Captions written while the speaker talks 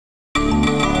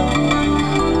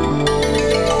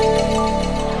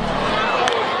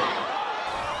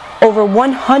Over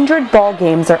 100 ball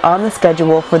games are on the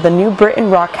schedule for the New Britain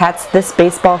Rockettes this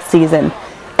baseball season.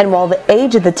 And while the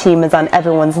age of the team is on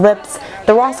everyone's lips,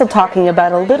 they're also talking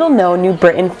about a little-known New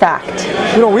Britain fact.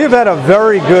 You know, we've had a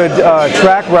very good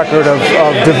track record of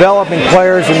developing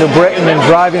players in New Britain and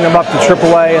driving them up to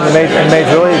AAA and the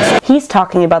major leagues. He's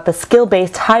talking about the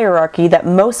skill-based hierarchy that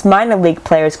most minor league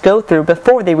players go through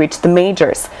before they reach the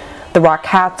majors. The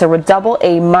Rockettes are a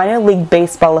Double-A minor league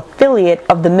baseball affiliate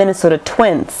of the Minnesota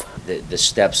Twins. The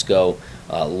steps go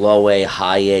low A,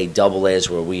 high A, double A is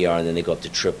where we are, and then they go up to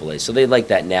triple A. So they like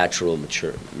that natural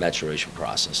maturation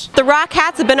process. The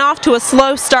Rockettes have been off to a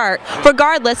slow start.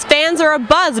 Regardless, fans are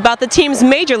abuzz about the team's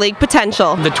major league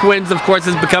potential. The Twins, of course,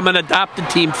 has become an adopted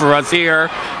team for us here,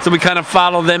 so we kind of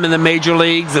follow them in the major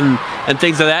leagues and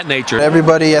things of that nature. I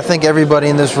think everybody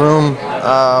in this room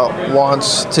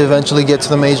wants to eventually get to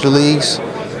the major leagues.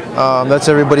 That's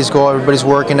everybody's goal. Everybody's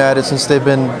working at it since they've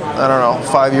been,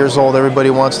 5 years old. Everybody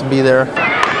wants to be there.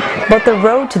 But the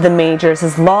road to the majors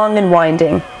is long and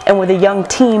winding, and with a young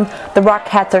team, the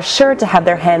Rockettes are sure to have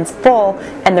their hands full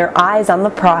and their eyes on the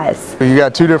prize. You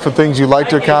got two different things you'd like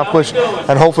to accomplish,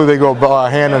 and hopefully they go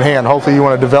hand in hand. Hopefully you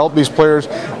want to develop these players,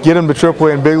 get them to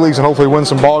AAA and big leagues, and hopefully win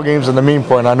some ball games in the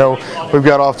meantime. I know we've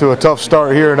got off to a tough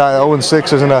start here, and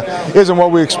 0-6 isn't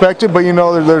what we expected, but you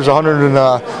know there's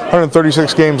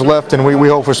 136 games left, and we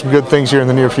hope for some good things here in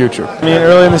the near future. I mean,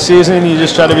 early in the season, you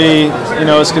just try to be,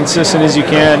 as consistent as you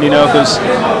can, because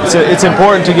it's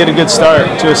important to get a good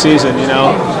start to a season.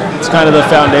 It's kind of the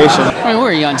foundation. I mean,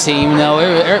 we're a young team.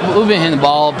 We've been hitting the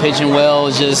ball, pitching well.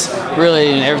 It's just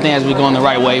really everything has been going the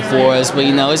right way for us. But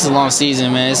it's a long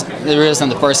season, man. It's not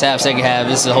the first half, second half.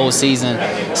 It's the whole season.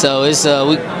 So it's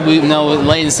we know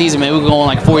late in the season, man, we're going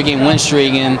like a 40-game win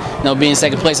streak, and being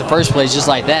second place or first place just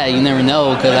like that. You never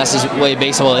know, because that's just the way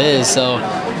baseball is. So,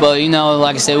 but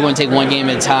like I said, we're going to take one game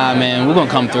at a time, and we're going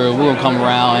to come through. We're going to come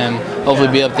around and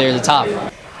hopefully be up there at the top.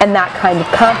 And that kind of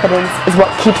confidence is what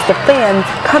keeps the fans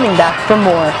coming back for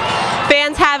more.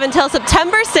 Fans have until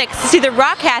September 6th to see the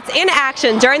Rockettes in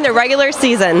action during the regular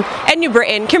season. In New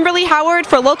Britain, Kimberly Howard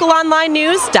for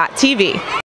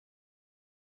LocalOnlineNews.tv.